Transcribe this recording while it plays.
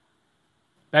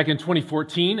Back in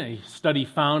 2014, a study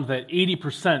found that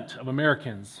 80% of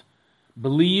Americans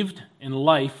believed in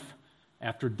life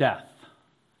after death.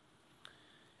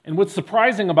 And what's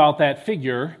surprising about that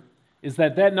figure is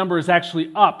that that number is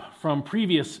actually up from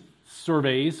previous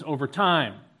surveys over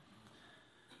time.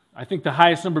 I think the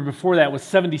highest number before that was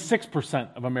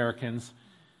 76% of Americans.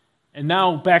 And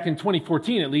now, back in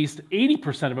 2014 at least,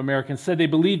 80% of Americans said they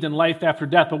believed in life after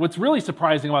death. But what's really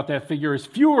surprising about that figure is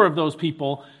fewer of those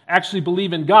people actually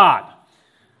believe in God.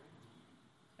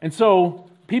 And so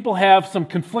people have some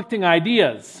conflicting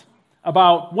ideas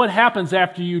about what happens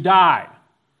after you die.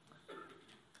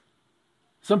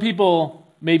 Some people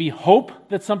maybe hope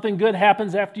that something good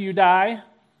happens after you die,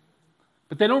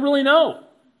 but they don't really know.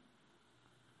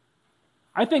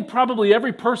 I think probably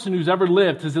every person who's ever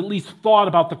lived has at least thought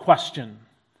about the question,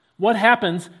 what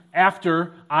happens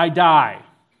after I die?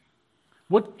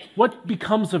 What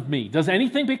becomes of me? Does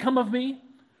anything become of me?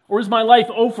 Or is my life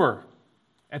over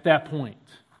at that point?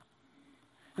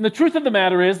 And the truth of the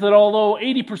matter is that although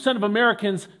 80% of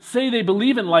Americans say they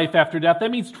believe in life after death,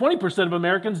 that means 20% of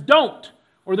Americans don't,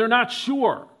 or they're not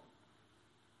sure.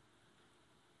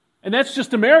 And that's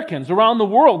just Americans. Around the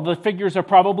world, the figures are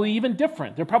probably even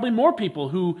different. There are probably more people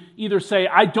who either say,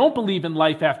 I don't believe in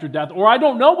life after death, or I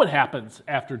don't know what happens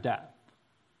after death.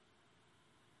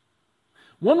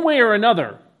 One way or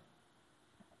another,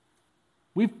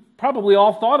 we've probably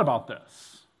all thought about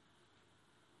this.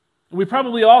 We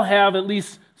probably all have at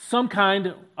least some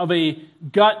kind of a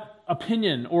gut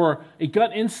opinion, or a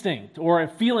gut instinct, or a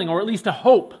feeling, or at least a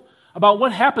hope about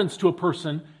what happens to a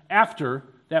person after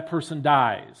that person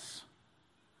dies.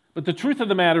 But the truth of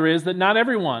the matter is that not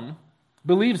everyone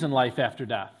believes in life after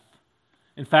death.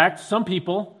 In fact, some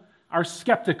people are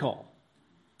skeptical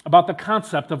about the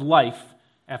concept of life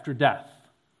after death.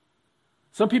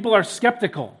 Some people are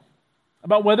skeptical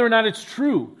about whether or not it's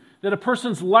true that a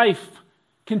person's life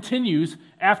continues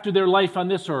after their life on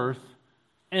this earth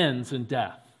ends in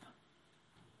death.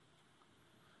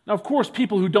 Now, of course,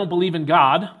 people who don't believe in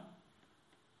God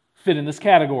fit in this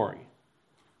category.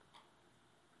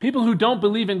 People who don't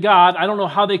believe in God, I don't know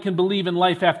how they can believe in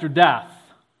life after death.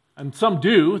 And some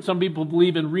do. Some people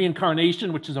believe in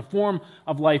reincarnation, which is a form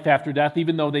of life after death,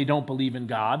 even though they don't believe in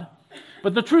God.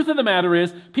 But the truth of the matter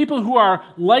is, people who are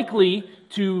likely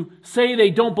to say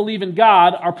they don't believe in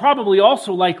God are probably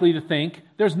also likely to think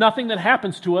there's nothing that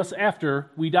happens to us after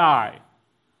we die.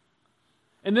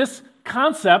 And this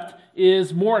concept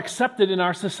is more accepted in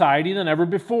our society than ever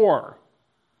before.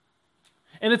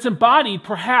 And it's embodied,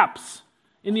 perhaps,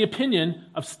 in the opinion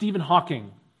of Stephen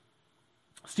Hawking.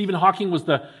 Stephen Hawking was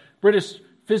the British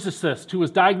physicist who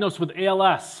was diagnosed with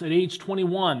ALS at age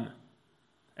 21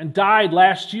 and died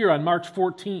last year on March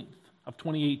 14th of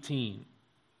 2018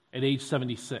 at age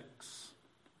 76.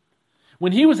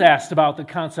 When he was asked about the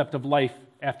concept of life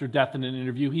after death in an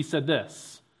interview, he said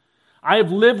this, "I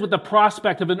have lived with the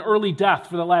prospect of an early death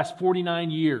for the last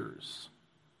 49 years.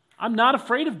 I'm not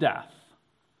afraid of death,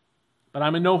 but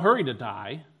I'm in no hurry to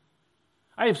die.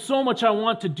 I have so much I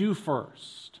want to do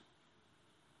first."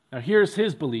 Now here's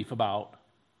his belief about,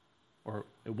 or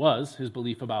it was his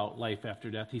belief about life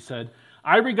after death. He said,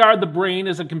 "I regard the brain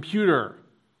as a computer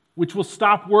which will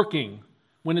stop working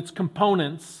when its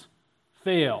components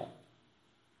fail.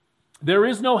 There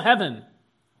is no heaven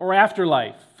or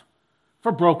afterlife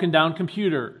for broken down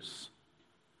computers.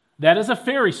 That is a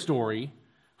fairy story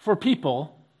for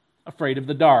people afraid of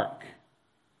the dark."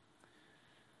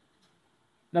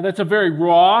 Now, that's a very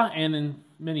raw and in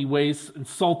many ways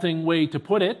insulting way to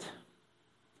put it,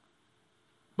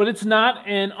 but it's not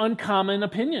an uncommon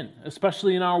opinion,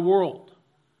 especially in our world.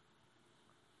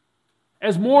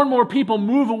 As more and more people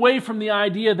move away from the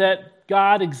idea that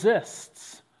God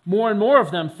exists, more and more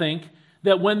of them think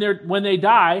that when they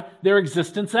die, their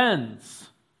existence ends,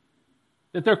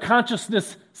 that their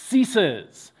consciousness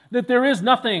ceases, that there is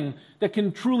nothing that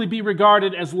can truly be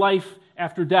regarded as life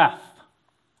after death,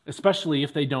 especially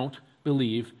if they don't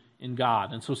believe in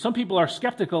God. And so some people are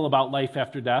skeptical about life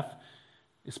after death,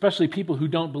 especially people who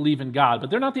don't believe in God. But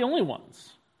they're not the only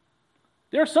ones.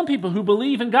 There are some people who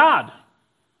believe in God,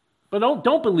 but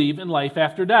don't believe in life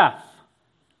after death.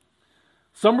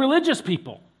 Some religious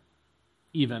people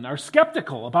even are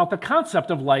skeptical about the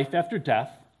concept of life after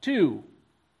death too.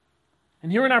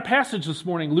 And here in our passage this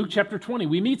morning, Luke chapter 20,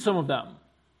 we meet some of them.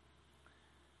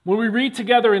 When we read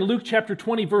together in Luke chapter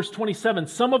 20, verse 27,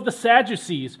 some of the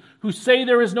Sadducees who say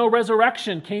there is no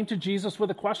resurrection came to Jesus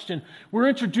with a question. We're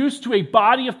introduced to a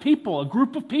body of people, a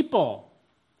group of people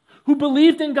who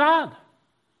believed in God.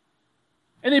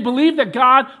 And they believed that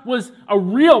God was a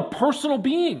real personal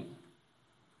being.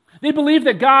 They believed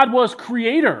that God was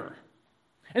creator.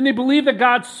 And they believed that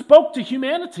God spoke to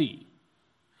humanity.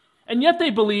 And yet they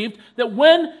believed that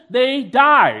when they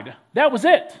died, that was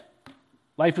it.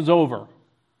 Life is over.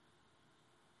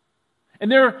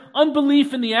 And their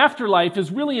unbelief in the afterlife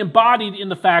is really embodied in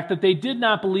the fact that they did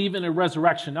not believe in a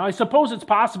resurrection. Now, I suppose it's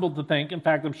possible to think, in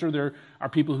fact, I'm sure there are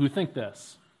people who think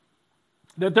this,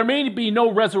 that there may be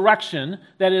no resurrection,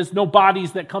 that is, no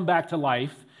bodies that come back to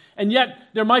life, and yet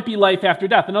there might be life after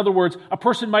death. In other words, a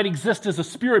person might exist as a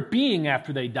spirit being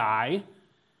after they die,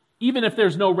 even if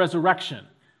there's no resurrection.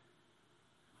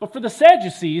 But for the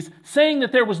Sadducees, saying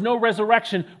that there was no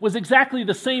resurrection was exactly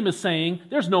the same as saying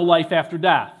there's no life after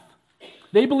death.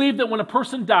 They believed that when a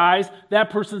person dies, that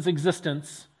person's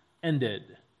existence ended.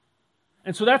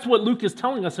 And so that's what Luke is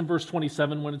telling us in verse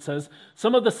 27 when it says,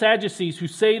 some of the Sadducees who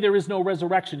say there is no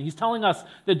resurrection. He's telling us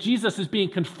that Jesus is being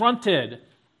confronted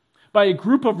by a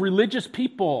group of religious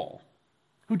people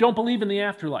who don't believe in the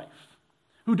afterlife,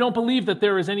 who don't believe that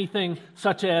there is anything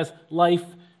such as life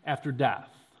after death.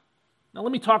 Now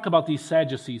let me talk about these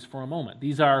Sadducees for a moment.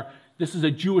 This is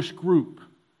a Jewish group.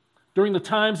 During the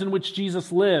times in which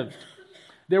Jesus lived,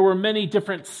 there were many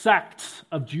different sects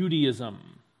of Judaism.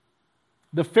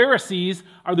 The Pharisees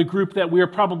are the group that we are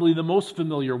probably the most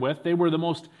familiar with. They were the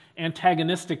most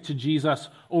antagonistic to Jesus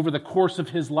over the course of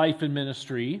his life and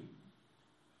ministry.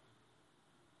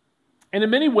 And in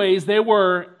many ways, they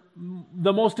were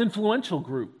the most influential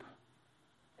group.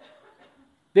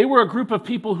 They were a group of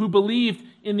people who believed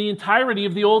in the entirety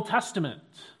of the Old Testament.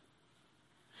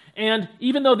 And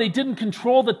even though they didn't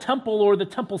control the temple or the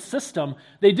temple system,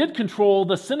 they did control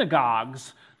the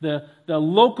synagogues, the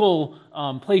local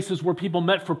places where people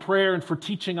met for prayer and for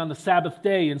teaching on the Sabbath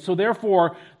day. And so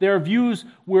therefore, their views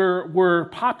were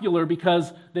popular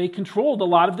because they controlled a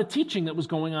lot of the teaching that was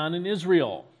going on in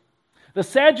Israel. The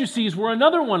Sadducees were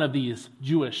another one of these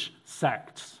Jewish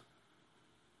sects.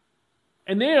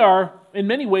 And they are, in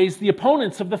many ways, the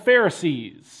opponents of the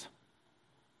Pharisees.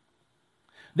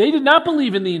 They did not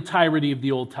believe in the entirety of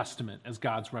the Old Testament as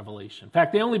God's revelation. In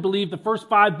fact, they only believed the first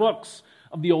 5 books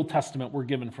of the Old Testament were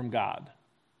given from God.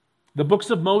 The books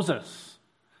of Moses.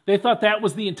 They thought that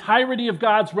was the entirety of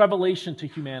God's revelation to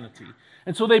humanity.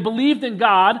 And so they believed in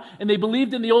God, and they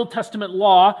believed in the Old Testament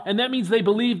law, and that means they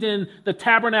believed in the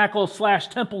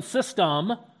tabernacle/temple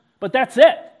system, but that's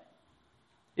it.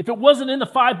 If it wasn't in the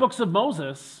 5 books of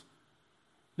Moses,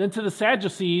 then to the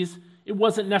Sadducees, it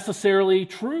wasn't necessarily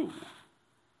true.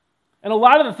 And a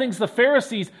lot of the things the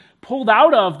Pharisees pulled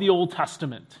out of the Old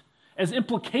Testament as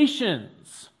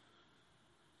implications,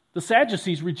 the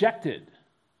Sadducees rejected.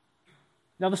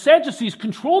 Now, the Sadducees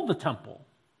controlled the temple.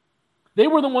 They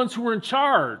were the ones who were in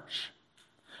charge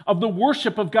of the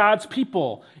worship of God's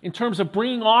people in terms of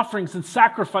bringing offerings and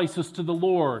sacrifices to the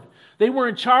Lord. They were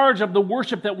in charge of the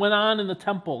worship that went on in the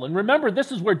temple. And remember,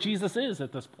 this is where Jesus is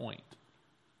at this point.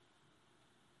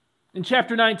 In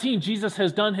chapter 19, Jesus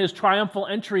has done his triumphal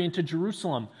entry into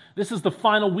Jerusalem. This is the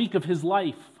final week of his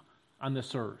life on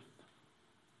this earth.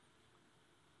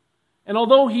 And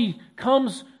although he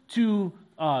comes to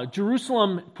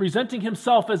Jerusalem presenting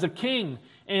himself as a king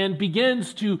and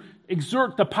begins to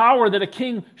exert the power that a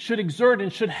king should exert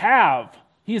and should have,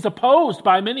 he is opposed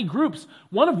by many groups,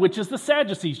 one of which is the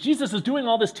Sadducees. Jesus is doing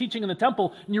all this teaching in the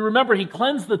temple, and you remember he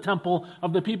cleansed the temple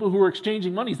of the people who were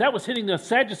exchanging monies. That was hitting the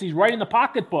Sadducees right in the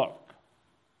pocketbook.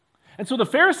 And so the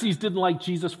Pharisees didn't like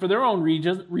Jesus for their own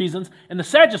reasons, and the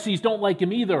Sadducees don't like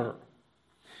him either.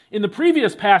 In the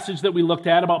previous passage that we looked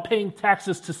at about paying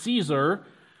taxes to Caesar,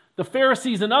 the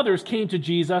Pharisees and others came to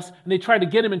Jesus, and they tried to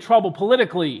get him in trouble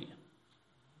politically.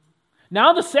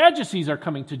 Now the Sadducees are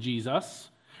coming to Jesus,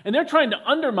 and they're trying to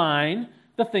undermine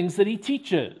the things that he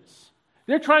teaches.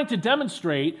 They're trying to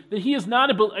demonstrate that he is not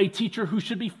a teacher who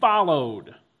should be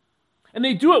followed. And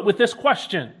they do it with this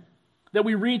question that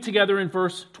we read together in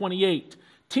verse 28.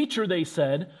 Teacher, they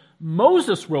said,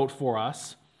 Moses wrote for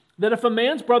us that if a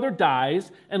man's brother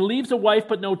dies and leaves a wife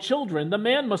but no children, the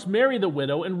man must marry the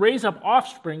widow and raise up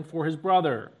offspring for his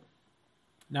brother.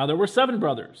 Now there were 7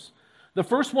 brothers. The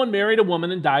first one married a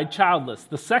woman and died childless.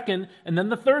 The second and then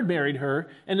the third married her,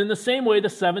 and in the same way the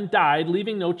 7 died,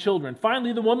 leaving no children.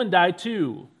 Finally, the woman died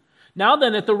too. Now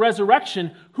then, at the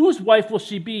resurrection, whose wife will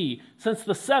she be, since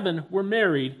the 7 were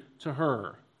married to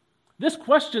her? This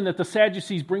question that the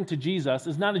Sadducees bring to Jesus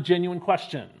is not a genuine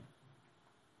question.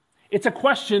 It's a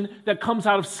question that comes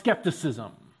out of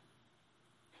skepticism.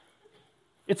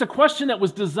 It's a question that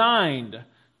was designed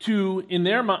to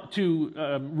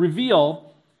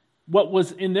reveal what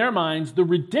was in their minds the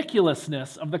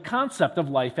ridiculousness of the concept of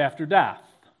life after death.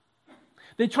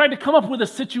 They tried to come up with a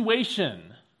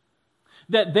situation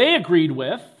that they agreed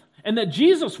with and that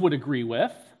Jesus would agree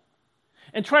with,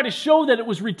 and try to show that it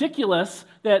was ridiculous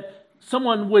that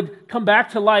someone would come back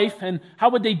to life, and how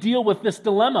would they deal with this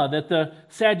dilemma that the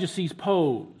Sadducees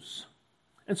pose.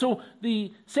 And so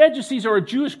the Sadducees are a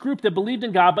Jewish group that believed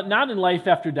in God, but not in life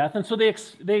after death, and so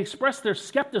they expressed their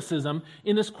skepticism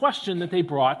in this question that they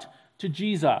brought to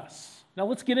Jesus. Now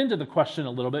let's get into the question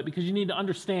a little bit, because you need to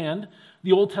understand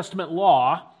the Old Testament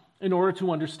law in order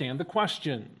to understand the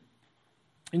question.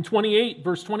 In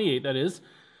verse 28, that is,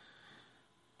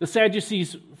 the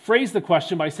Sadducees phrase the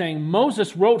question by saying,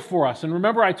 Moses wrote for us. And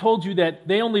remember, I told you that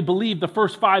they only believed the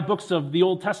first 5 books of the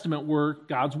Old Testament were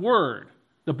God's Word,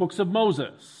 the books of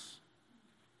Moses.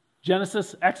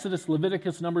 Genesis, Exodus,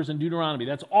 Leviticus, Numbers, and Deuteronomy.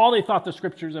 That's all they thought the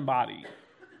Scriptures embodied.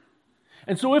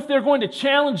 And so if they're going to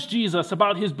challenge Jesus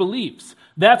about his beliefs,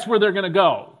 that's where they're going to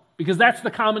go, because that's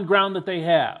the common ground that they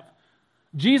have.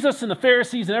 Jesus and the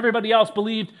Pharisees and everybody else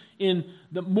believed in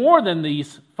more than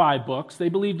these 5 books. They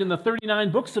believed in the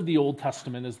 39 books of the Old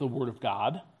Testament as the Word of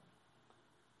God.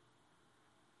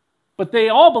 But they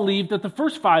all believed that the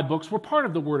first 5 books were part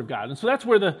of the Word of God. And so that's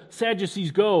where the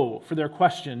Sadducees go for their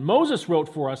question. Moses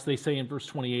wrote for us, they say in verse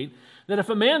 28, that if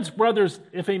a man's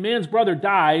brother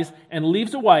dies and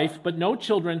leaves a wife but no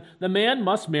children, the man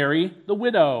must marry the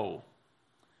widow.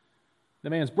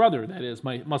 The man's brother, that is,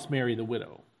 must marry the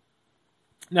widow.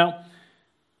 Now,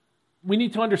 we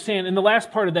need to understand, in the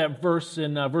last part of that verse,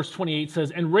 in verse 28,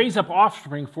 says, and raise up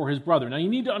offspring for his brother. Now, you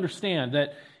need to understand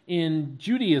that in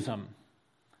Judaism,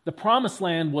 the Promised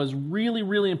Land was really,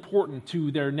 really important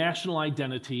to their national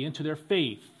identity and to their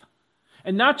faith.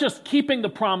 And not just keeping the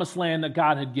Promised Land that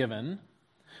God had given,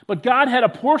 but God had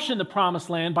apportioned the Promised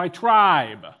Land by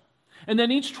tribe. And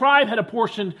then each tribe had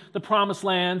apportioned the Promised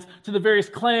Lands to the various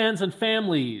clans and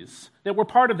families that were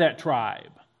part of that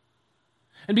tribe.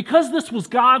 And because this was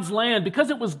God's land,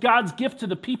 because it was God's gift to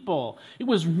the people, it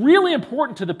was really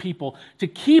important to the people to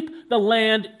keep the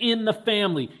land in the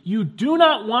family. You do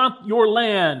not want your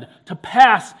land to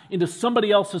pass into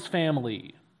somebody else's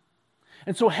family.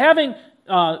 And so having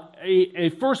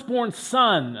a firstborn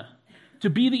son to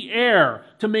be the heir,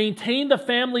 to maintain the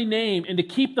family name, and to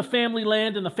keep the family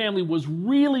land in the family was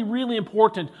really, really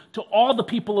important to all the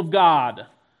people of God,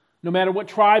 no matter what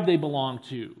tribe they belonged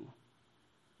to.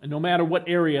 And no matter what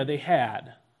area they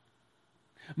had.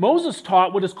 Moses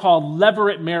taught what is called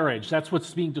levirate marriage. That's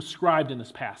what's being described in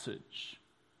this passage.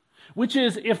 Which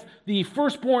is, if the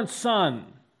firstborn son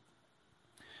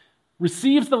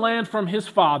receives the land from his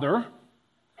father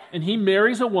and he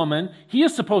marries a woman, he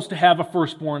is supposed to have a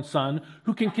firstborn son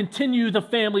who can continue the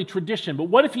family tradition. But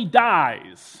what if he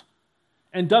dies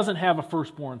and doesn't have a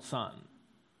firstborn son?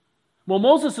 Well,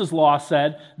 Moses' law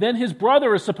said, then his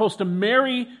brother is supposed to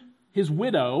marry his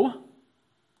widow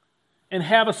and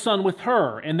have a son with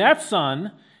her. And that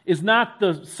son is not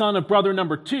the son of brother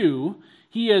number 2.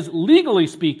 He is, legally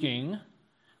speaking,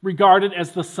 regarded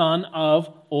as the son of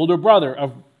older brother,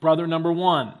 of brother number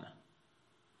 1.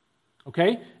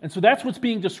 Okay? And so that's what's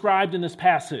being described in this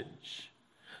passage.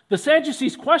 The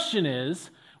Sadducees' question is,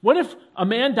 what if a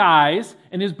man dies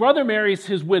and his brother marries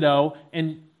his widow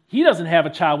and he doesn't have a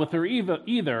child with her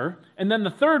either, and then the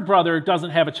third brother doesn't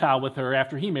have a child with her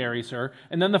after he marries her,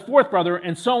 and then the fourth brother,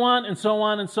 and so on, and so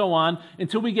on, and so on,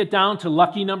 until we get down to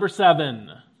lucky number 7.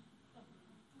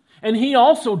 And he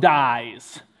also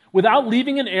dies without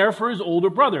leaving an heir for his older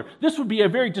brother. This would be a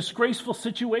very disgraceful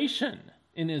situation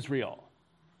in Israel,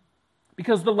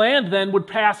 because the land then would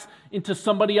pass into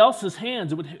somebody else's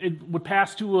hands. It would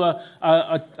pass to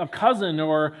a cousin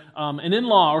or an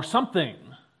in-law or something.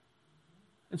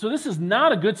 And so this is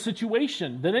not a good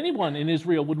situation that anyone in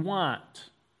Israel would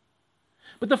want.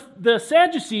 But the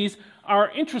Sadducees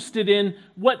are interested in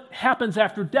what happens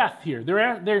after death here.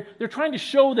 They're trying to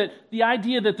show that the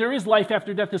idea that there is life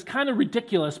after death is kind of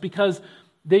ridiculous, because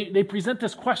they present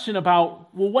this question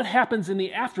about, well, what happens in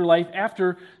the afterlife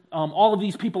after all of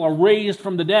these people are raised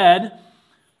from the dead?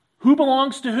 Who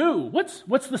belongs to who?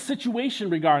 What's the situation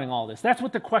regarding all this? That's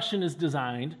what the question is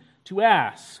designed to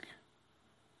ask.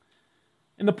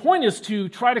 And the point is to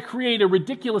try to create a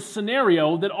ridiculous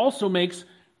scenario that also makes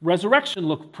resurrection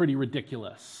look pretty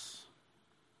ridiculous.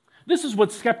 This is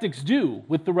what skeptics do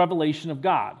with the revelation of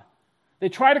God. They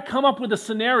try to come up with a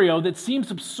scenario that seems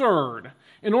absurd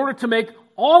in order to make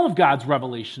all of God's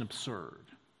revelation absurd.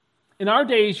 In our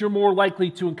days, you're more likely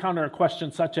to encounter a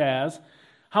question such as,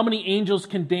 how many angels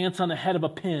can dance on the head of a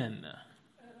pin?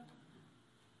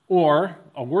 Or,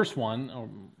 a worse one,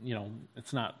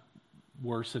 it's not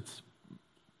worse, it's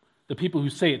the people who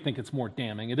say it think it's more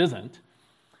damning. It isn't.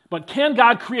 But can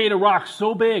God create a rock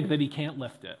so big that he can't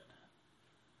lift it?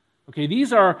 Okay,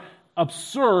 these are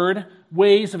absurd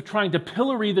ways of trying to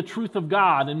pillory the truth of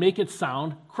God and make it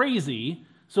sound crazy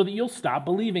so that you'll stop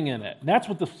believing in it. And that's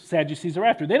what the Sadducees are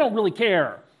after. They don't really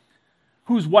care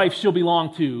whose wife she'll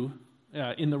belong to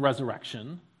in the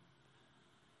resurrection.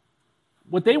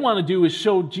 What they want to do is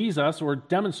show Jesus or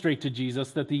demonstrate to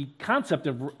Jesus that the concept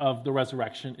of the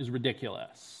resurrection is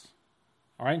ridiculous.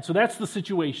 All right, so that's the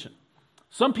situation.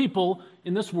 Some people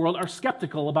in this world are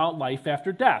skeptical about life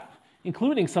after death,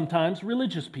 including sometimes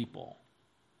religious people.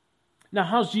 Now,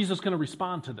 how's Jesus going to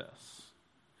respond to this?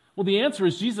 Well, the answer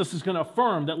is Jesus is going to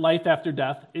affirm that life after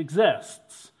death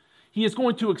exists. He is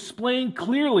going to explain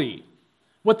clearly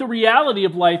what the reality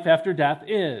of life after death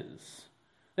is.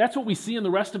 That's what we see in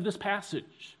the rest of this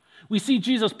passage. We see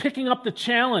Jesus picking up the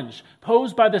challenge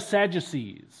posed by the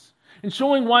Sadducees and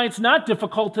showing why it's not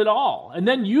difficult at all, and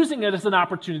then using it as an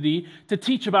opportunity to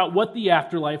teach about what the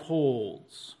afterlife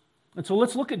holds. And so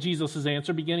let's look at Jesus'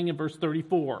 answer beginning in verse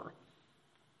 34,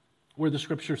 where the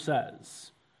scripture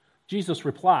says, Jesus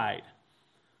replied,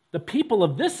 "The people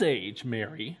of this age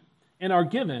marry and are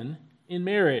given in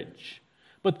marriage,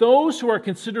 but those who are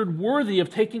considered worthy of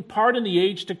taking part in the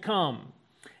age to come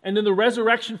and in the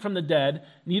resurrection from the dead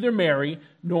neither marry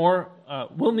nor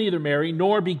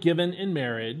be given in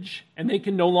marriage, and they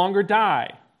can no longer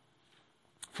die,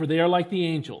 for they are like the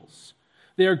angels.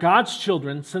 They are God's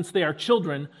children, since they are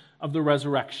children of the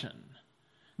resurrection."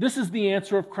 This is the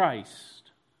answer of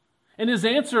Christ. And his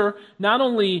answer not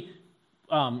only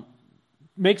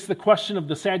makes the question of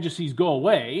the Sadducees go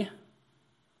away,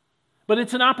 but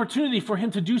it's an opportunity for him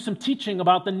to do some teaching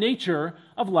about the nature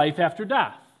of life after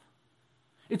death.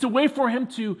 It's a way for him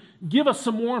to give us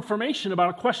some more information about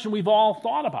a question we've all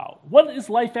thought about. What is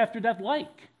life after death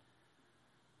like?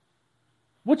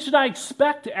 What should I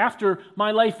expect after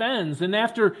my life ends and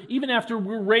even after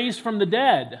we're raised from the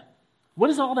dead? What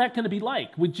is all that going to be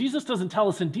like? Well, Jesus doesn't tell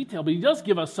us in detail, but he does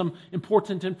give us some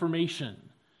important information.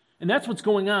 And that's what's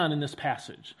going on in this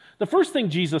passage. The first thing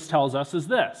Jesus tells us is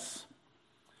this: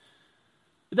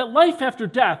 that life after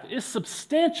death is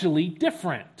substantially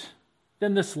different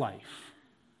than this life.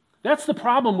 That's the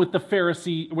problem with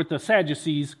the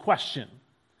Sadducees' question.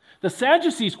 The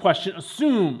Sadducees' question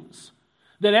assumes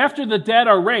that after the dead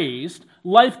are raised,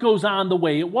 life goes on the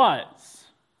way it was.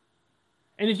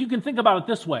 And if you can think about it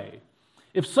this way,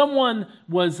 if someone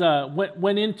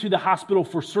went into the hospital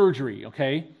for surgery,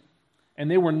 okay, and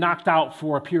they were knocked out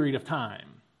for a period of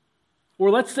time,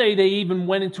 or let's say they even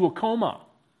went into a coma,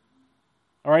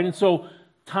 all right, and so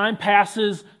time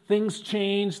passes, things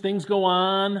change, things go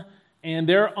on, and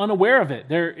they're unaware of it.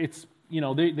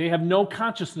 They have no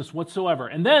consciousness whatsoever.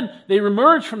 And then they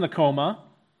emerge from the coma,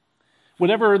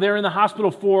 whatever they're in the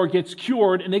hospital for gets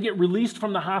cured, and they get released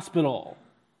from the hospital.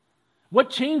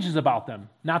 What changes about them?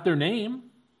 Not their name,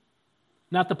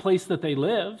 not the place that they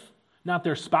live, not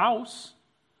their spouse.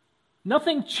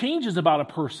 Nothing changes about a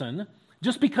person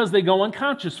just because they go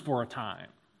unconscious for a time.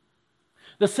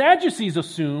 The Sadducees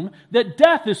assume that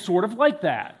death is sort of like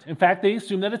that. In fact, they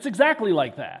assume that it's exactly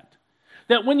like that.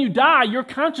 That when you die, your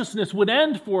consciousness would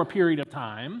end for a period of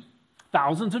time,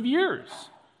 thousands of years,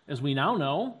 as we now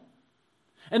know.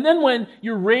 And then when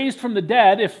you're raised from the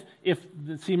dead,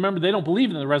 remember, they don't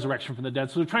believe in the resurrection from the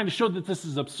dead, so they're trying to show that this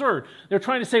is absurd. They're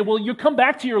trying to say, well, you come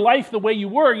back to your life the way you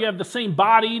were. You have the same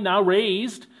body, now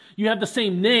raised. You have the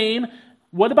same name.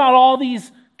 What about all these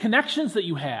connections that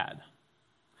you had?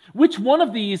 Which one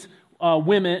of these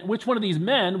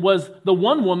men was the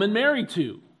one woman married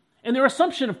to? And their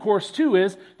assumption, of course, too,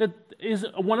 is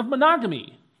one of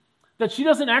monogamy, that she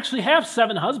doesn't actually have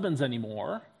 7 husbands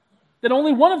anymore, that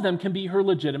only one of them can be her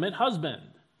legitimate husband.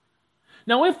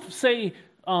 Now, if, say,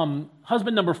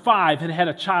 husband number 5 had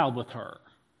a child with her,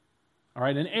 all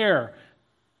right, an heir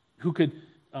who could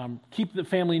keep the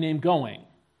family name going,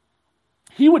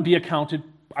 he would be accounted,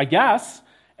 I guess,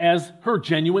 as her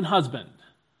genuine husband,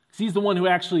 because he's the one who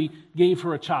actually gave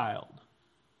her a child.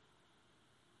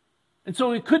 And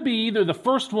so it could be either the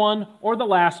first one or the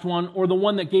last one or the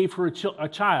one that gave her a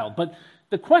child. But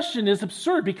the question is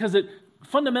absurd because it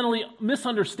fundamentally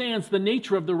misunderstands the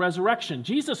nature of the resurrection.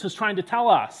 Jesus is trying to tell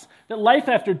us that life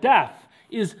after death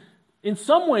is in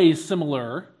some ways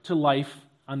similar to life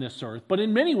on this earth, but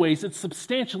in many ways it's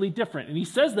substantially different. And he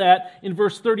says that in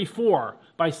verse 34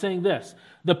 by saying this: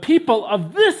 the people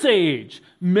of this age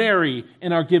marry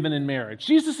and are given in marriage.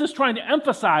 Jesus is trying to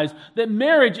emphasize that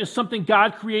marriage is something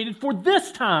God created for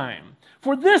this time,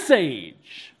 for this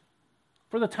age,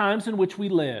 for the times in which we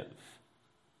live.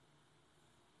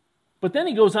 But then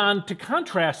he goes on to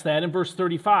contrast that in verse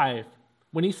 35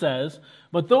 when he says,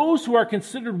 "But those who are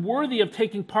considered worthy of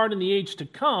taking part in the age to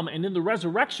come and in the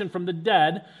resurrection from the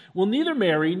dead will neither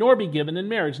marry nor be given in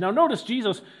marriage." Now notice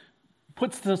Jesus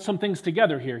puts some things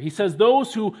together here. He says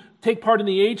those who take part in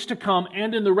the age to come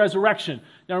and in the resurrection.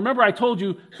 Now remember I told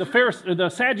you the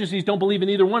Sadducees don't believe in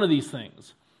either one of these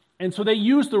things. And so they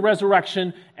use the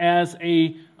resurrection as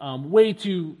a way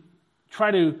to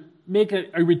try to make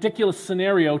a ridiculous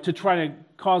scenario to try to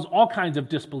cause all kinds of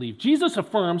disbelief. Jesus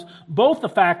affirms both the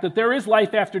fact that there is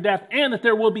life after death and that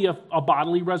there will be a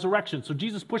bodily resurrection. So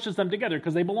Jesus pushes them together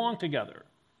because they belong together.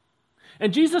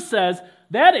 And Jesus says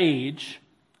that age,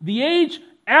 the age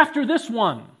after this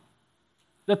one,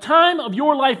 the time of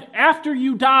your life after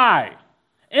you die,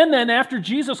 and then after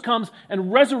Jesus comes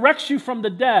and resurrects you from the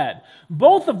dead,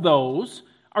 both of those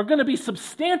are going to be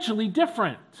substantially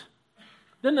different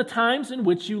than the times in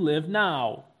which you live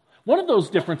now. One of those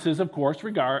differences, of course,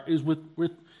 is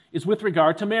with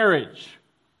regard to marriage.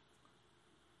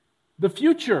 The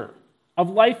future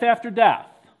of life after death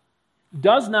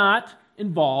does not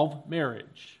involve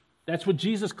marriage. That's what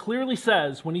Jesus clearly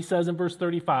says when he says in verse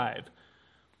 35,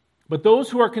 "But those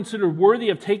who are considered worthy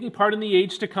of taking part in the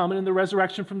age to come and in the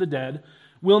resurrection from the dead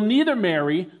will neither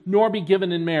marry nor be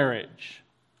given in marriage."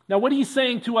 Now what he's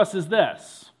saying to us is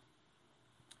this: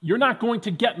 you're not going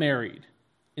to get married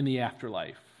in the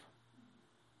afterlife.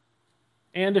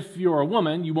 And if you're a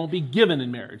woman, you won't be given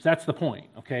in marriage. That's the point,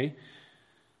 okay?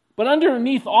 But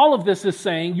underneath all of this is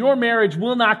saying your marriage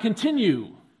will not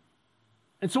continue.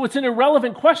 And so it's an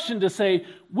irrelevant question to say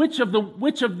which of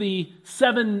the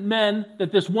 7 men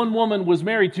that this one woman was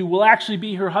married to will actually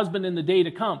be her husband in the day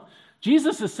to come.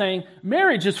 Jesus is saying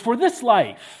marriage is for this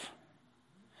life.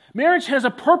 Marriage has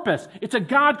a purpose. It's a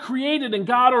God-created and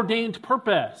God-ordained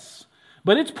purpose.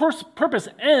 But its purpose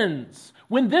ends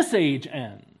when this age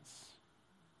ends.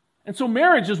 And so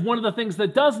marriage is one of the things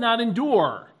that does not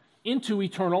endure into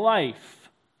eternal life.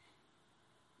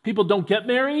 People don't get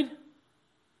married,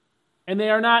 and they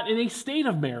are not in a state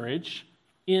of marriage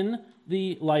in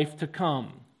the life to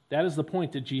come. That is the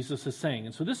point that Jesus is saying.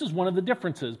 And so this is one of the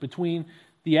differences between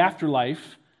the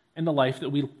afterlife and the life that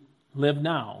we live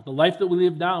now. The life that we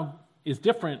live now is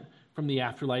different from the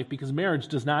afterlife because marriage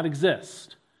does not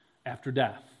exist after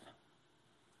death.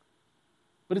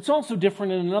 But it's also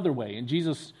different in another way, and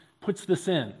Jesus puts this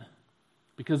in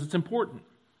because it's important.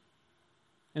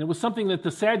 And it was something that the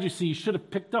Sadducees should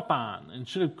have picked up on and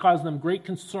should have caused them great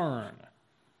concern.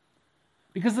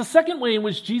 Because the second way in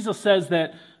which Jesus says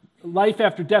that life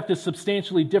after death is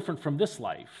substantially different from this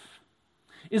life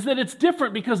is that it's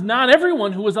different because not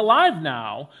everyone who is alive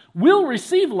now will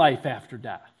receive life after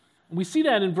death. And we see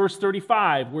that in verse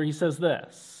 35 where he says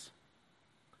this: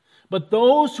 "But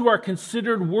those who are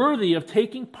considered worthy of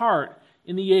taking part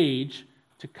in the age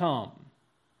to come."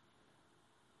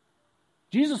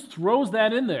 Jesus throws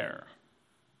that in there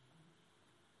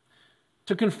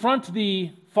to confront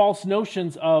the false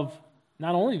notions of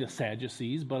not only the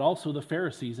Sadducees, but also the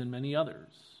Pharisees and many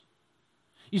others.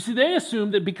 You see, they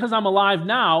assume that because I'm alive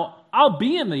now, I'll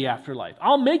be in the afterlife.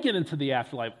 I'll make it into the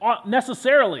afterlife,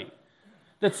 necessarily.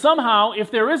 That somehow,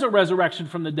 if there is a resurrection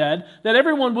from the dead, that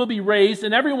everyone will be raised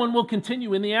and everyone will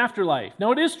continue in the afterlife.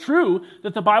 Now, it is true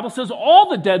that the Bible says all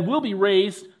the dead will be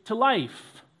raised to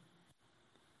life.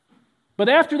 But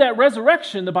after that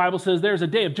resurrection, the Bible says there's a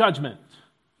day of judgment.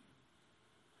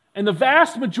 And the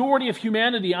vast majority of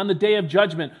humanity on the day of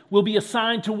judgment will be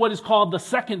assigned to what is called the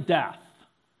second death.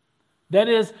 That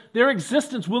is, their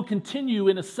existence will continue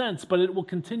in a sense, but it will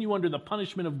continue under the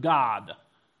punishment of God.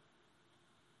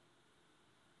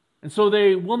 And so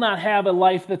they will not have a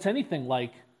life that's anything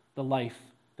like the life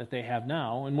that they have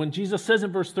now. And when Jesus says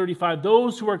in verse 35,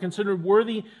 those who are considered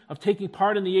worthy of taking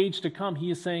part in the age to come,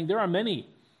 he is saying there are many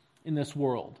in this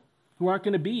world who aren't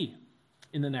going to be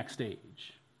in the next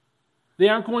age. They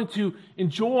aren't going to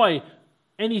enjoy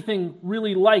anything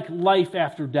really like life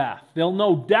after death. They'll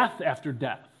know death after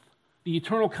death, the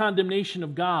eternal condemnation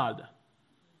of God.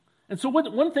 And so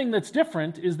one thing that's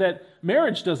different is that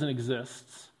marriage doesn't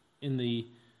exist in the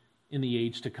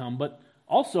age to come, but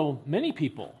also many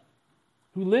people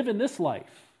who live in this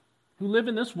life, who live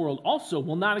in this world, also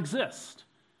will not exist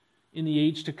in the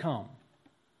age to come,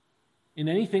 in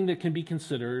anything that can be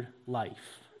considered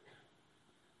life.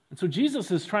 And so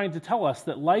Jesus is trying to tell us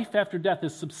that life after death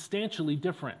is substantially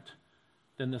different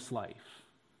than this life.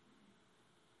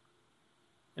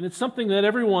 And it's something that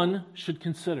everyone should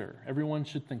consider, everyone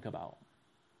should think about.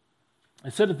 I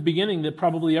said at the beginning that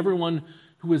probably everyone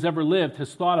who has ever lived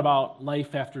has thought about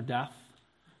life after death.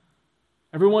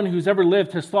 Everyone who's ever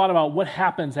lived has thought about what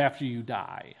happens after you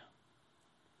die.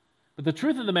 But the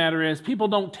truth of the matter is, people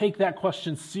don't take that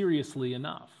question seriously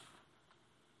enough.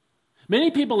 Many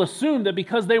people assume that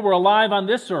because they were alive on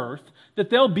this earth, that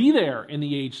they'll be there in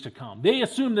the age to come. They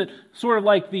assume that, sort of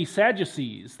like the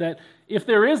Sadducees, that if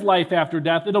there is life after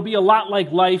death, it'll be a lot like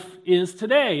life is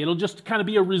today. It'll just kind of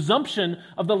be a resumption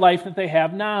of the life that they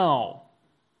have now.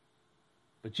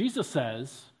 But Jesus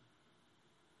says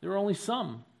there are only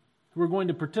some who are going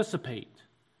to participate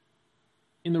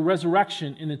in the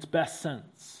resurrection in its best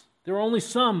sense. There are only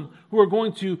some who are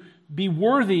going to be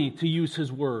worthy, to use his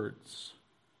words,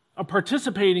 of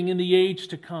participating in the age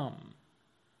to come.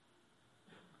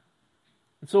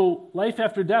 And so life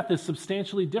after death is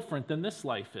substantially different than this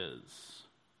life is.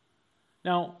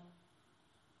 Now,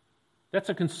 that's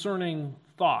a concerning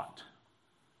thought.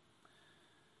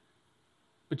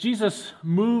 But Jesus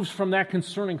moves from that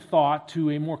concerning thought to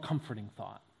a more comforting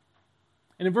thought.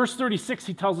 And in verse 36,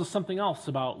 he tells us something else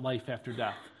about life after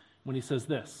death when he says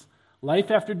this: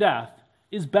 life after death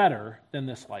is better than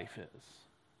this life is.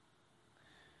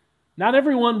 Not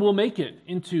everyone will make it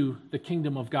into the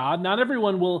kingdom of God. Not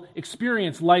everyone will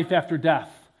experience life after death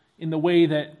in the way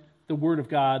that the Word of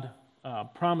God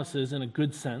promises in a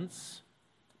good sense.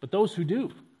 But those who do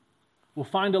will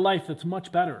find a life that's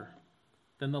much better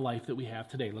than the life that we have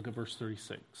today. Look at verse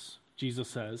 36. Jesus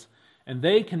says, "And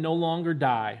they can no longer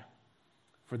die,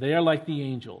 for they are like the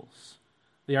angels.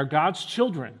 They are God's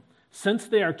children, since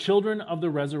they are children of the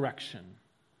resurrection."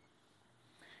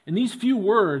 In these few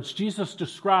words, Jesus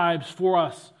describes for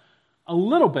us a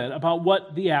little bit about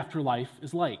what the afterlife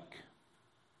is like.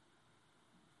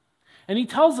 And he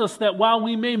tells us that while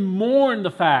we may mourn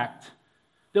the fact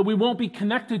that we won't be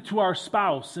connected to our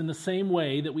spouse in the same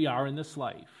way that we are in this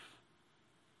life,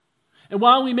 and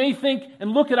while we may think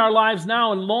and look at our lives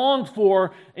now and long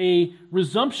for a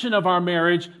resumption of our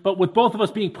marriage, but with both of us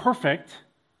being perfect,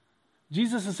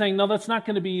 Jesus is saying, no, that's not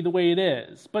going to be the way it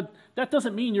is. But that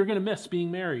doesn't mean you're going to miss being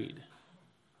married.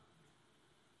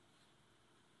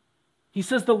 He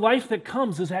says the life that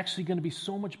comes is actually going to be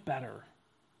so much better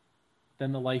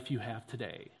than the life you have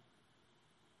today.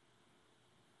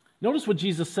 Notice what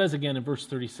Jesus says again in verse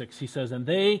 36. He says, "And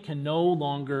they can no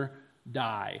longer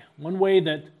die." One way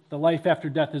that the life after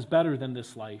death is better than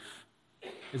this life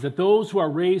is that those who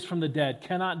are raised from the dead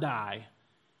cannot die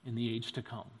in the age to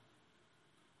come.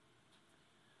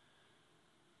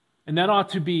 And that ought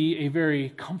to be a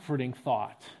very comforting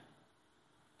thought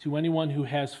to anyone who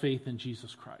has faith in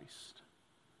Jesus Christ.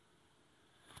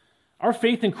 Our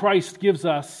faith in Christ gives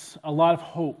us a lot of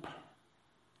hope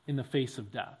in the face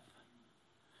of death.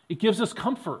 It gives us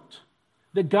comfort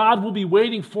that God will be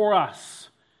waiting for us,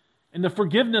 and the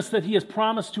forgiveness that he has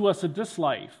promised to us in this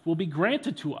life will be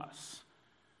granted to us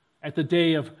at the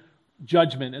day of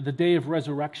judgment, at the day of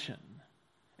resurrection,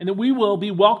 and that we will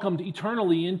be welcomed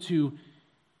eternally into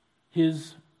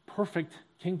his perfect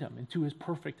kingdom, into his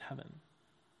perfect heaven.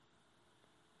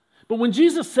 But when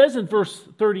Jesus says in verse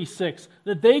 36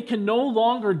 that they can no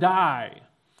longer die,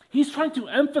 he's trying to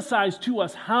emphasize to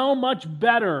us how much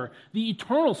better the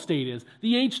eternal state is,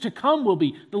 the age to come will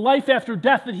be, the life after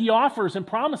death that he offers and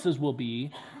promises will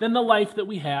be, than the life that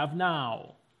we have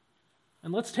now.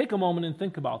 And let's take a moment and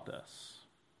think about this.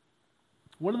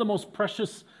 One of the most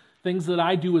precious things that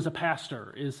I do as a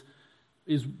pastor is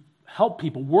help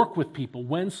people, work with people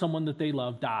when someone that they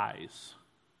love dies.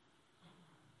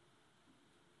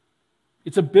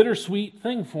 It's a bittersweet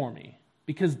thing for me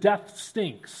because death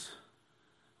stinks.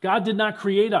 God did not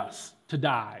create us to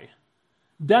die.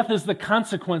 Death is the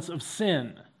consequence of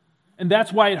sin, and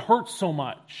that's why it hurts so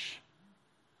much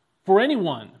for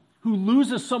anyone who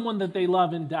loses someone that they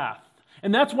love in death.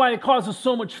 And that's why it causes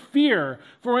so much fear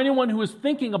for anyone who is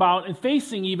thinking about and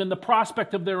facing even the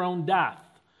prospect of their own death.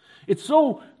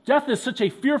 Death is such a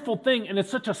fearful thing, and it's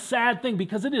such a sad thing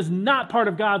because it is not part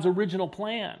of God's original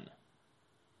plan.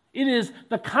 It is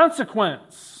the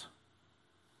consequence.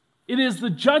 It is the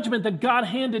judgment that God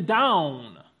handed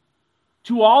down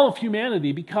to all of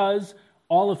humanity because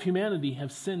all of humanity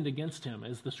have sinned against him.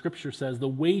 As the scripture says, the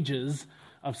wages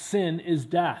of sin is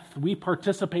death. We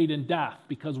participate in death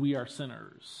because we are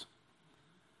sinners.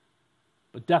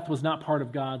 But death was not part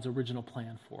of God's original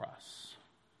plan for us.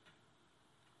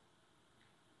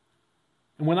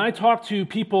 And when I talk to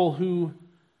people who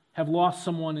have lost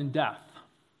someone in death,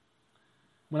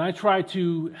 when I try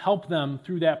to help them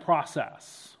through that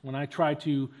process, when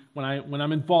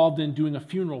I'm involved in doing a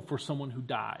funeral for someone who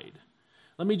died,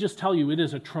 let me just tell you, it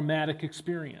is a traumatic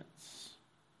experience.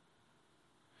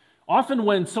 Often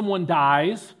when someone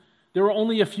dies, there are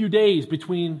only a few days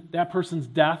between that person's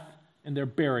death and their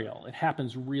burial. It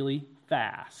happens really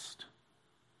fast.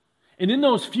 And in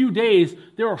those few days,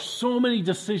 there are so many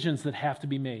decisions that have to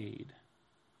be made.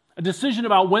 A decision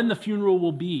about when the funeral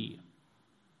will be.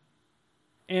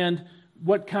 And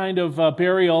what kind of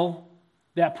burial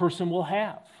that person will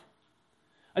have,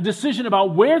 a decision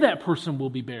about where that person will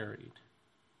be buried,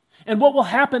 and what will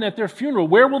happen at their funeral.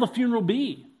 Where will the funeral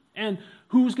be? And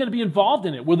who's going to be involved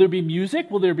in it? Will there be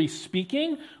music? Will there be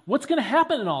speaking? What's going to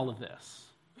happen in all of this?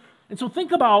 And so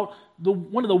think about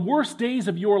one of the worst days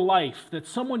of your life, that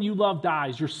someone you love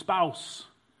dies, your spouse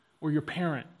or your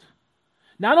parent.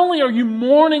 Not only are you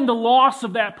mourning the loss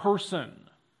of that person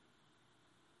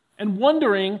and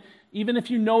wondering, even if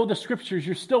you know the scriptures,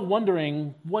 you're still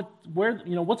wondering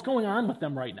what's going on with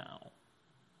them right now.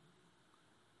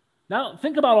 Now,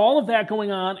 think about all of that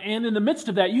going on, and in the midst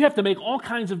of that, you have to make all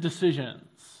kinds of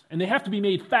decisions, and they have to be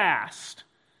made fast.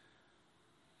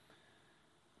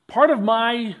 Part of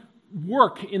my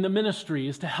work in the ministry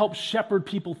is to help shepherd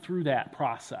people through that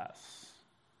process.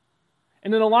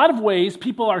 And in a lot of ways,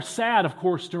 people are sad, of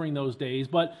course, during those days,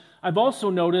 but I've also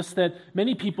noticed that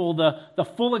many people, the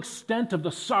full extent of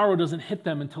the sorrow doesn't hit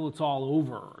them until it's all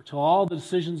over, until all the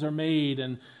decisions are made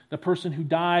and the person who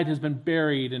died has been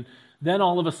buried, and then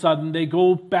all of a sudden they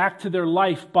go back to their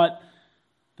life, but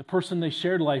the person they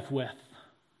shared life with,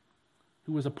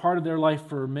 who was a part of their life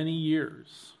for many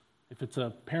years, if it's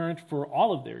a parent for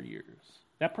all of their years,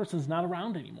 that person's not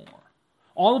around anymore.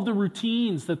 All of the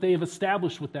routines that they have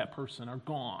established with that person are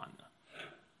gone.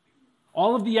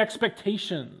 All of the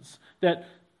expectations that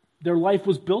their life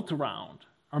was built around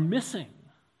are missing.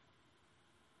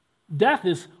 Death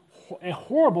is a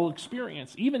horrible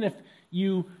experience, even if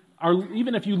you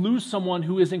lose someone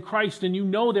who is in Christ and you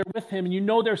know they're with Him and you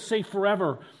know they're safe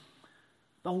forever.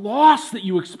 The loss that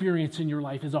you experience in your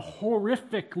life is a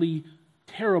horrifically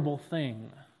terrible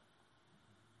thing.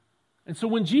 And so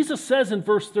when Jesus says in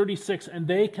verse 36, and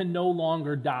they can no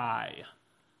longer die,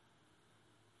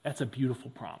 that's a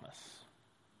beautiful promise.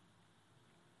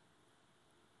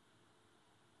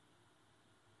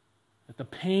 That the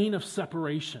pain of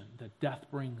separation that death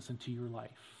brings into your life,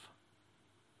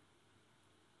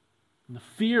 and the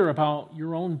fear about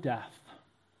your own death,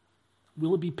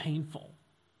 will it be painful?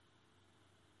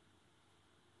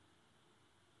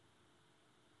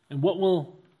 And what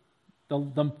will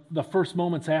the first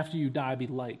moments after you die be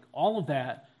like? All of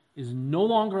that is no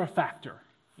longer a factor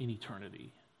in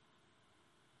eternity.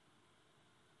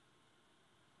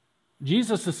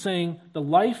 Jesus is saying the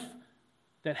life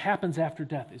that happens after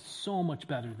death is so much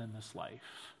better than this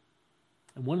life.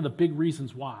 And one of the big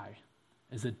reasons why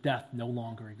is that death no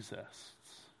longer exists.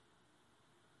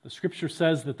 The scripture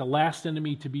says that the last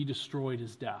enemy to be destroyed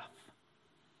is death.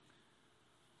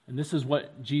 And this is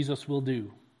what Jesus will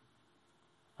do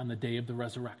on the day of the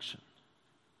resurrection.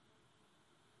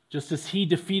 Just as He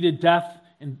defeated death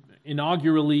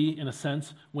inaugurally, in a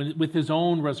sense, with His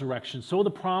own resurrection, so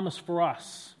the promise for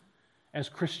us as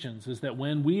Christians is that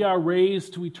when we are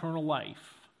raised to eternal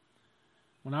life,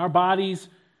 when our bodies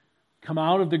come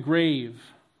out of the grave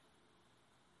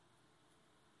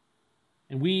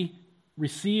and we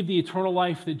receive the eternal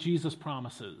life that Jesus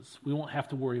promises, we won't have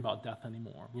to worry about death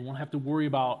anymore. We won't have to worry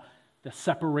about the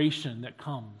separation that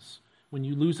comes when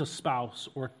you lose a spouse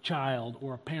or a child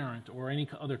or a parent or any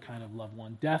other kind of loved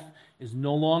one. Death is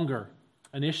no longer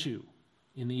an issue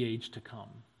in the age to come.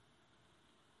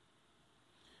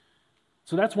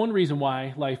 So that's one reason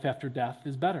why life after death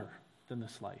is better than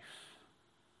this life.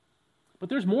 But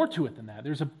there's more to it than that.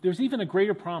 There's even a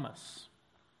greater promise.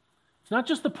 It's not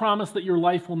just the promise that your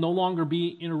life will no longer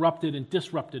be interrupted and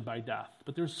disrupted by death,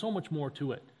 but there's so much more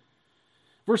to it.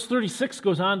 Verse 36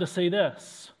 goes on to say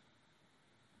this: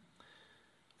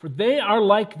 for they are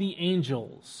like the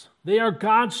angels. They are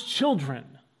God's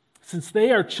children, since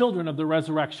they are children of the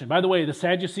resurrection. By the way, the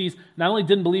Sadducees not only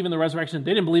didn't believe in the resurrection,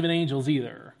 they didn't believe in angels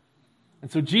either. And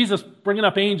so Jesus bringing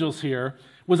up angels here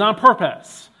was on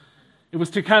purpose. It was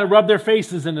to kind of rub their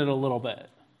faces in it a little bit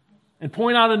and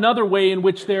point out another way in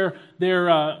which their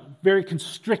very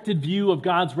constricted view of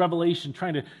God's revelation,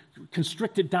 trying to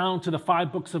constrict it down to the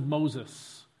 5 books of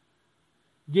Moses,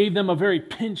 gave them a very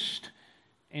pinched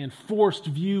and forced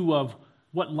view of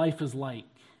what life is like.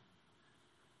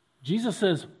 Jesus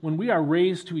says, when we are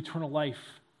raised to eternal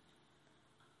life,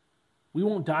 we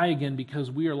won't die again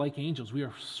because we are like angels. We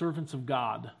are servants of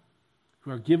God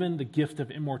who are given the gift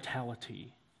of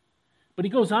immortality. But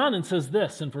he goes on and says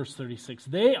this in verse 36,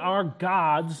 they are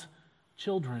God's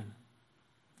children,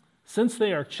 since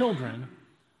they are children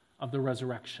of the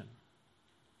resurrection.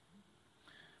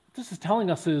 What this is telling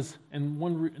us is,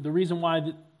 and the reason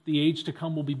why the age to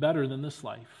come will be better than this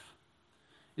life,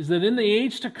 is that in the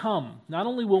age to come, not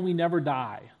only will we never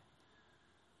die,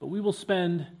 but we will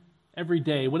spend every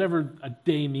day, whatever a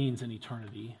day means in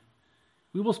eternity,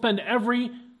 we will spend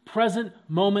every present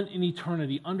moment in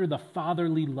eternity under the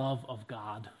fatherly love of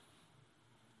God.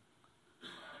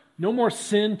 No more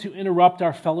sin to interrupt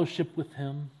our fellowship with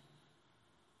Him.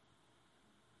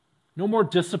 No more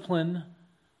discipline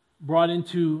brought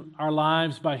into our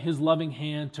lives by His loving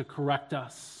hand to correct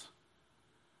us.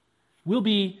 We'll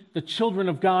be the children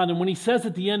of God. And when He says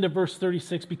at the end of verse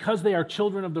 36, because they are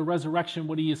children of the resurrection,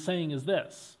 what He is saying is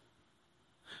this.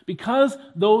 Because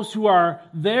those who are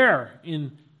there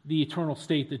in the eternal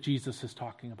state that Jesus is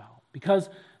talking about, because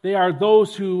they are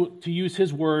those who, to use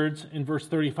His words in verse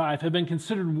 35, have been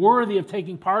considered worthy of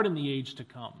taking part in the age to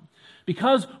come.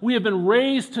 Because we have been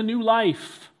raised to new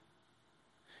life.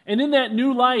 And in that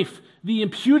new life, the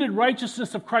imputed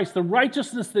righteousness of Christ, the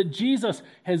righteousness that Jesus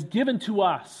has given to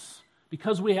us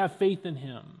because we have faith in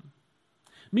Him,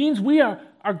 means we are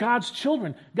God's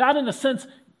children. God, in a sense,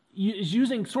 is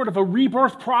using sort of a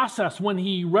rebirth process when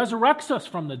He resurrects us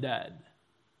from the dead.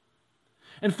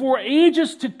 And for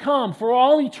ages to come, for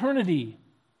all eternity,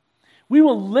 we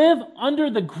will live under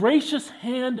the gracious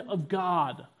hand of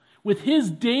God with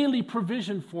His daily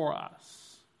provision for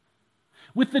us,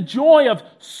 with the joy of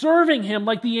serving Him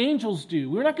like the angels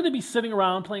do. We're not going to be sitting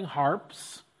around playing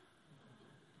harps.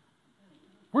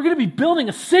 We're going to be building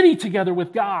a city together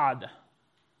with God.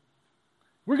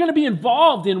 We're going to be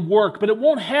involved in work, but it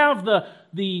won't have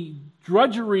the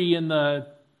drudgery and the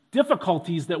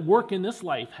difficulties that work in this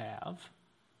life have.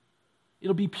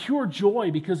 It'll be pure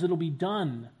joy because it'll be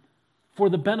done for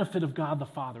the benefit of God the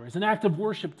Father, as an act of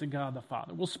worship to God the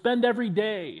Father. We'll spend every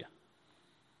day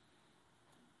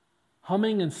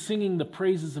humming and singing the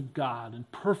praises of God in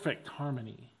perfect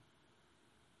harmony.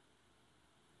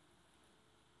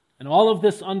 And all of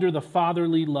this under the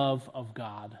fatherly love of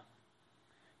God.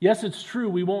 Yes, it's true,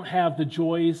 we won't have the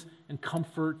joys and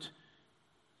comfort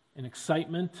and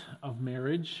excitement of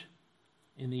marriage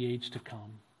in the age to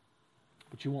come,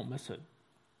 but you won't miss it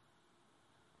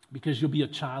because you'll be a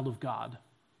child of God.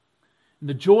 And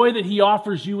the joy that He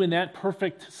offers you in that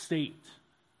perfect state,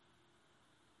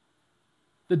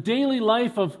 the daily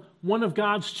life of one of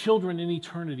God's children in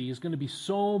eternity, is going to be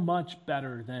so much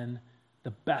better than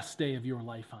the best day of your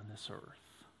life on this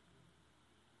earth.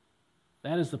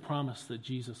 That is the promise that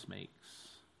Jesus makes.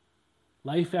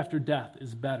 Life after death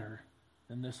is better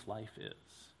than this life is.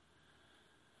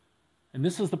 And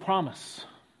this is the promise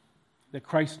that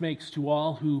Christ makes to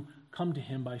all who come to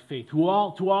Him by faith, to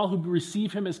all who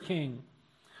receive Him as King,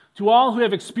 to all who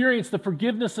have experienced the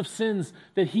forgiveness of sins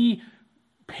that He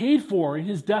paid for in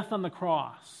His death on the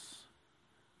cross.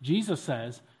 Jesus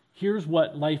says, here's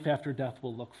what life after death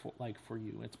will look like for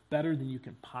you. It's better than you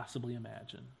can possibly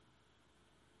imagine.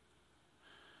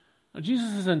 Now,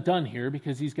 Jesus isn't done here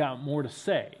because He's got more to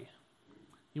say.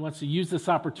 He wants to use this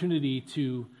opportunity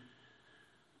to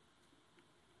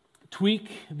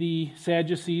tweak the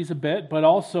Sadducees a bit, but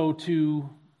also to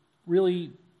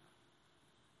really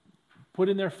put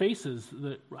in their faces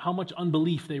how much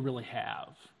unbelief they really have.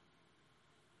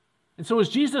 And so as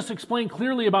Jesus explained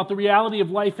clearly about the reality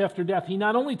of life after death, He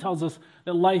not only tells us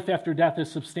that life after death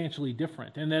is substantially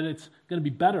different and that it's going to be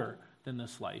better than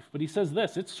this life, but He says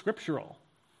this, it's scriptural.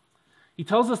 He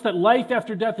tells us that life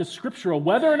after death is scriptural,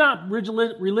 whether or not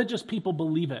religious people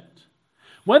believe it.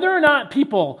 Whether or not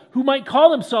people who might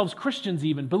call themselves Christians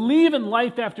even believe in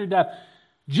life after death,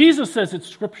 Jesus says it's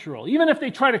scriptural. Even if they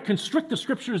try to constrict the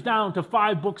scriptures down to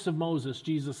 5 books of Moses,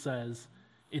 Jesus says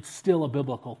it's still a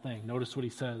biblical thing. Notice what He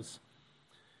says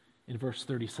in verse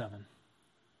 37.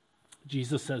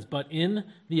 Jesus says, but in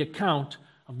the account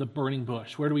of the burning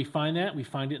bush. Where do we find that? We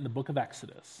find it in the book of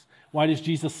Exodus. Why does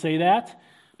Jesus say that?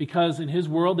 Because in His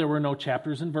world there were no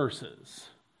chapters and verses.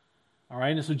 All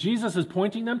right, and so Jesus is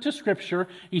pointing them to Scripture.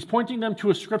 He's pointing them to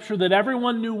a Scripture that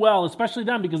everyone knew well, especially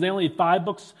them, because they only had 5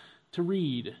 books to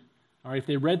read. All right, if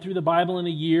they read through the Bible in a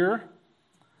year,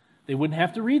 they wouldn't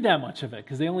have to read that much of it,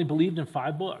 because they only believed in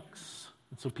 5 books.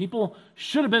 And so people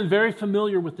should have been very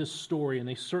familiar with this story, and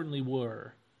they certainly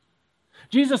were.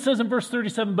 Jesus says in verse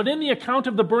 37, but in the account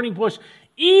of the burning bush,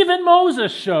 even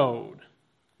Moses showed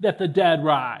that the dead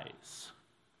rise.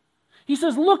 He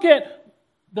says, look at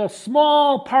the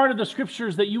small part of the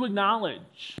Scriptures that you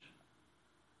acknowledge.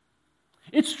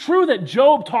 It's true that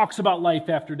Job talks about life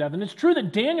after death, and it's true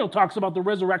that Daniel talks about the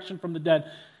resurrection from the dead,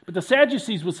 but the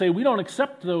Sadducees would say we don't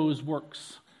accept those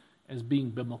works as being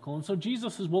biblical. And so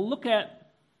Jesus says, well, look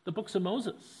at the books of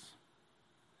Moses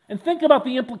and think about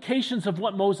the implications of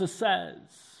what Moses says.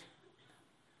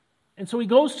 And so he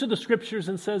goes to the Scriptures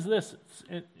and says this,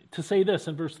 to say this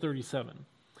in verse 37.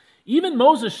 Even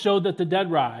Moses showed that the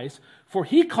dead rise, for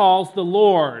he calls the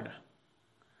Lord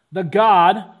the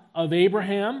God of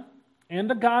Abraham and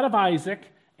the God of Isaac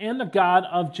and the God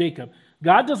of Jacob.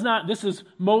 God does not, this is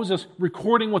Moses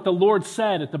recording what the Lord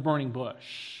said at the burning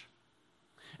bush.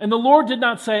 And the Lord did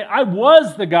not say, I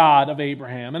was the God of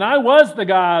Abraham, and I was the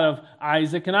God of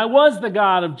Isaac, and I was the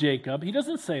God of Jacob. He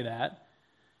doesn't say that.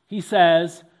 He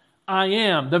says, I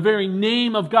am, the very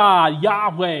name of God,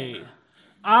 Yahweh.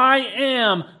 I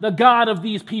am the God of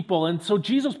these people. And so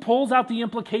Jesus pulls out the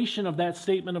implication of that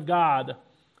statement of God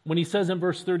when he says in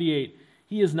verse 38,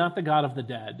 He is not the God of the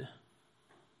dead,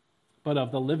 but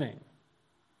of the living.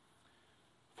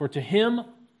 For to Him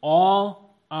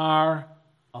all are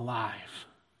alive.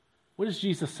 What is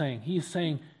Jesus saying? He is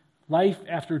saying life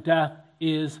after death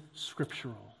is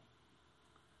scriptural.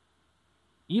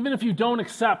 Even if you don't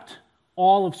accept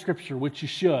all of Scripture, which you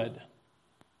should,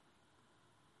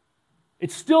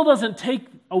 it still doesn't take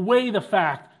away the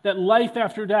fact that life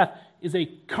after death is a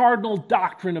cardinal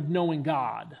doctrine of knowing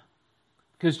God.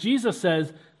 Because Jesus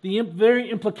says the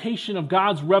very implication of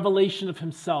God's revelation of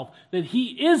Himself, that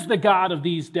He is the God of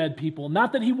these dead people,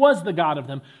 not that He was the God of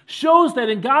them, shows that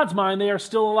in God's mind they are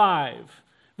still alive.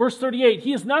 Verse 38,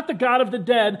 He is not the God of the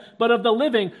dead, but of the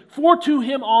living, for to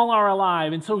Him all are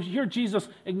alive. And so here Jesus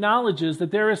acknowledges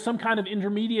that there is some kind of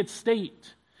intermediate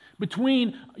state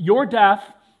between your death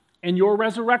and your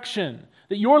resurrection,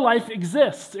 that your life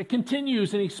exists. It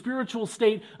continues in a spiritual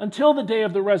state until the day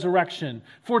of the resurrection.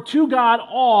 For to God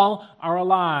all are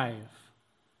alive.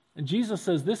 And Jesus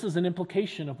says this is an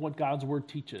implication of what God's Word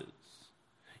teaches.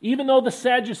 Even though the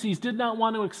Sadducees did not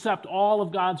want to accept all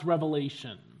of God's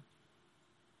revelation,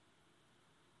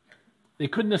 they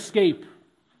couldn't escape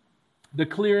the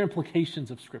clear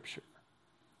implications of Scripture.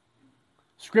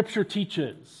 Scripture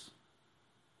teaches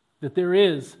that there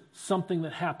is something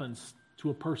that happens to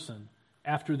a person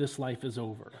after this life is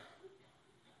over.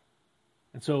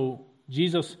 And so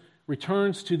Jesus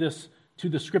returns to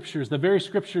the Scriptures, the very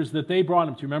Scriptures that they brought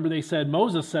him to. Remember, they said,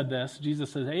 Moses said this.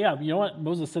 Jesus says, hey, yeah, you know what?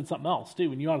 Moses said something else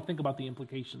too, and you ought to think about the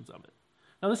implications of it.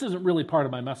 Now, this isn't really part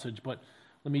of my message, but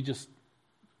let me just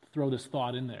throw this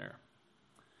thought in there.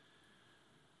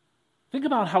 Think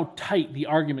about how tight the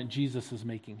argument Jesus is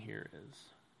making here is.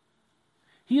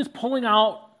 He is pulling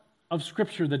out of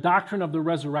Scripture the doctrine of the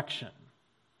resurrection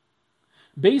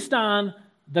based on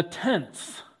the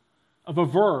tense of a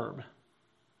verb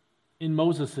in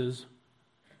Moses'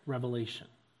 revelation.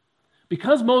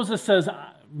 Because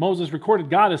Moses recorded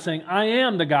God as saying, I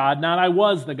am the God, not I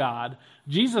was the God,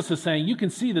 Jesus is saying, you can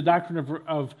see the doctrine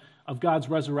of God's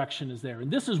resurrection is there.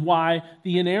 And this is why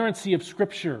the inerrancy of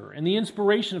Scripture and the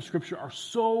inspiration of Scripture are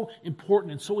so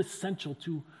important and so essential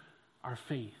to our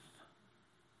faith.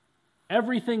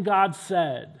 Everything God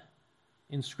said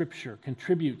in Scripture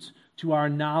contributes to our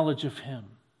knowledge of Him.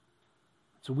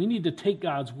 So we need to take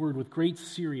God's Word with great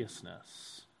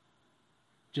seriousness,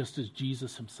 just as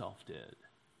Jesus Himself did.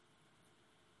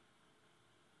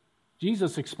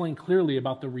 Jesus explained clearly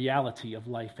about the reality of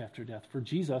life after death. For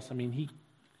Jesus,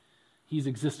 He's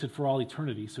existed for all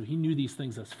eternity, so He knew these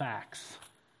things as facts.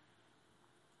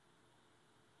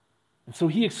 And so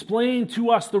He explained to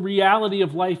us the reality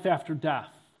of life after death,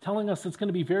 telling us it's going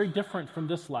to be very different from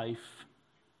this life,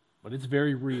 but it's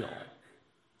very real.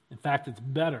 In fact, it's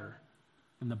better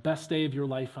than the best day of your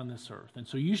life on this earth. And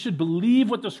so you should believe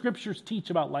what the Scriptures teach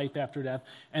about life after death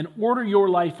and order your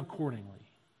life accordingly.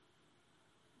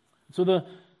 So the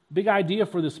big idea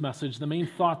for this message, the main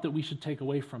thought that we should take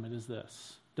away from it is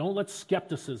this. Don't let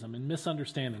skepticism and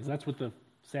misunderstandings, that's what the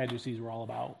Sadducees were all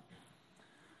about.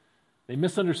 They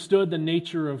misunderstood the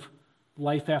nature of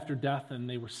life after death, and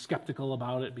they were skeptical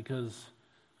about it because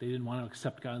they didn't want to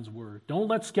accept God's Word. Don't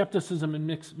let skepticism and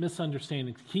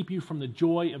misunderstandings keep you from the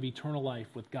joy of eternal life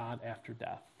with God after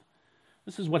death.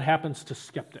 This is what happens to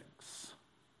skeptics.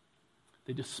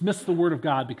 They dismiss the Word of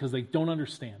God because they don't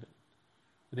understand it.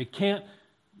 They can't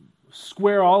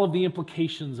square all of the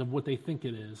implications of what they think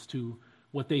it is to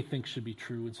what they think should be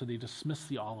true, and so they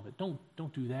dismiss all of it.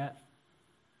 Don't do that.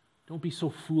 Don't be so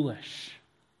foolish.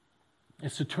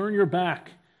 It's to turn your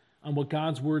back on what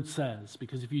God's Word says,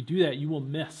 because if you do that, you will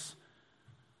miss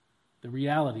the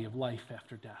reality of life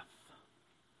after death.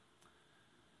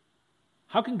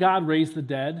 How can God raise the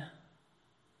dead?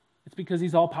 It's because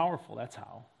He's all-powerful, that's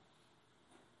how.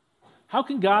 How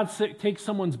can God take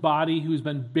someone's body who's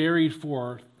been buried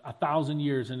for 1,000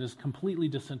 years and is completely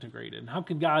disintegrated? And how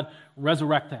can God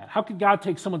resurrect that? How can God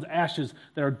take someone's ashes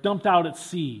that are dumped out at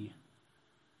sea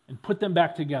and put them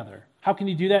back together? How can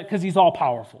He do that? Because He's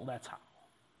all-powerful, that's how.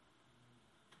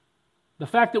 The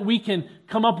fact that we can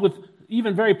come up with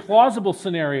even very plausible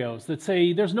scenarios that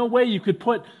say there's no way you could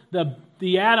put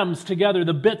the atoms together,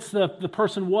 the bits that the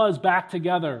person was back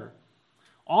together.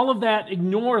 All of that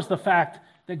ignores the fact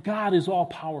that God is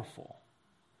all-powerful.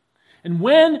 And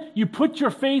when you put your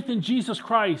faith in Jesus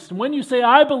Christ, and when you say,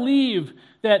 I believe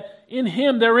that in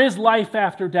him there is life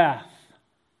after death.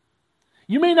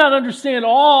 You may not understand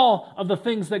all of the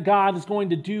things that God is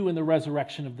going to do in the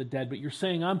resurrection of the dead, but you're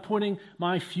saying, I'm putting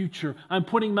my future, I'm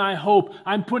putting my hope,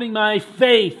 I'm putting my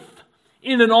faith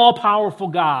in an all-powerful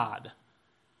God.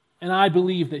 And I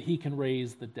believe that he can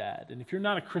raise the dead. And if you're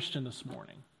not a Christian this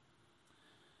morning,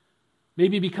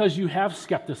 maybe because you have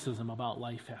skepticism about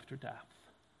life after death,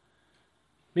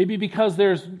 maybe because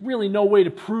there's really no way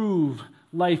to prove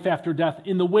life after death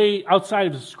in the way outside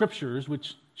of the Scriptures,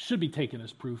 which should be taken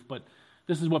as proof, but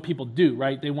this is what people do,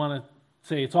 right? They want to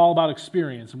say it's all about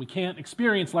experience, and we can't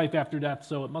experience life after death,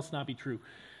 so it must not be true.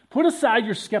 Put aside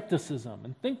your skepticism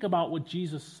and think about what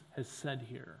Jesus has said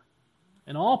here.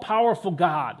 An all-powerful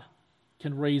God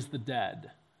can raise the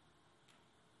dead.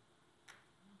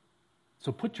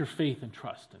 So put your faith and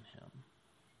trust in him.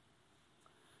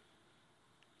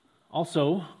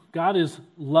 Also, God is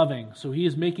loving, so he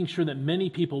is making sure that many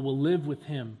people will live with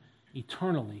him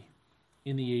eternally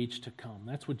in the age to come.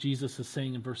 That's what Jesus is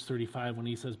saying in verse 35 when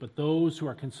he says, but those who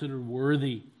are considered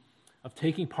worthy of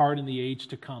taking part in the age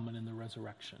to come and in the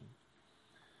resurrection.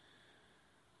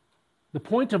 The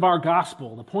point of our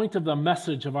gospel, the point of the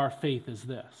message of our faith is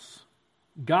this.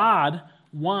 God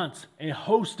wants a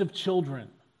host of children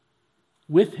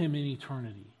with him in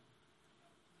eternity.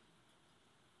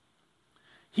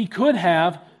 He could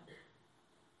have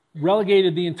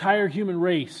relegated the entire human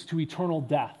race to eternal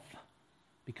death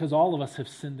because all of us have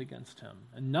sinned against him,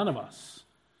 and none of us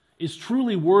is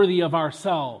truly worthy of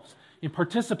ourselves in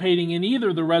participating in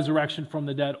either the resurrection from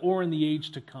the dead or in the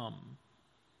age to come.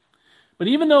 But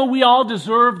even though we all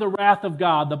deserve the wrath of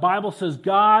God, the Bible says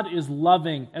God is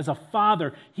loving. As a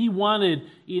father, he wanted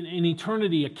in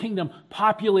eternity a kingdom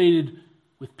populated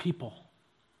with people.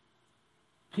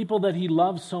 People that he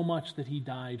loved so much that he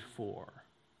died for.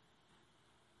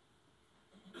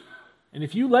 And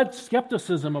if you let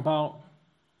skepticism about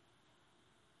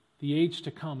the age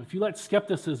to come, if you let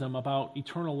skepticism about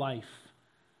eternal life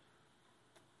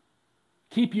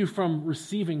keep you from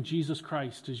receiving Jesus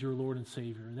Christ as your Lord and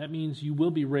Savior, that means you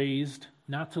will be raised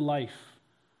not to life,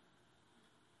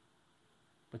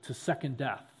 but to second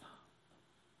death.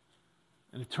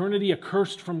 An eternity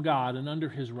accursed from God and under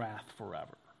his wrath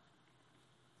forever.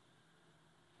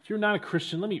 If you're not a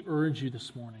Christian, let me urge you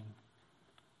this morning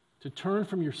to turn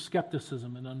from your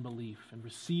skepticism and unbelief and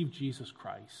receive Jesus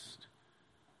Christ.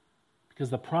 Because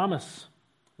the promise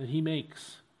that he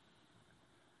makes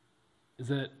is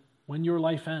that when your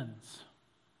life ends,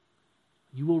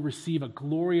 you will receive a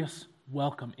glorious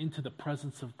welcome into the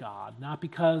presence of God, not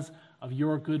because of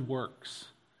your good works,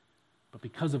 but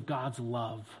because of God's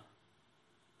love,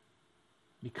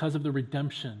 because of the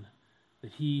redemption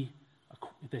that he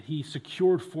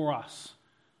secured for us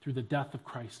through the death of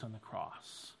Christ on the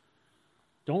cross.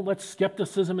 Don't let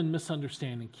skepticism and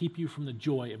misunderstanding keep you from the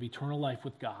joy of eternal life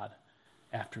with God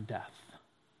after death.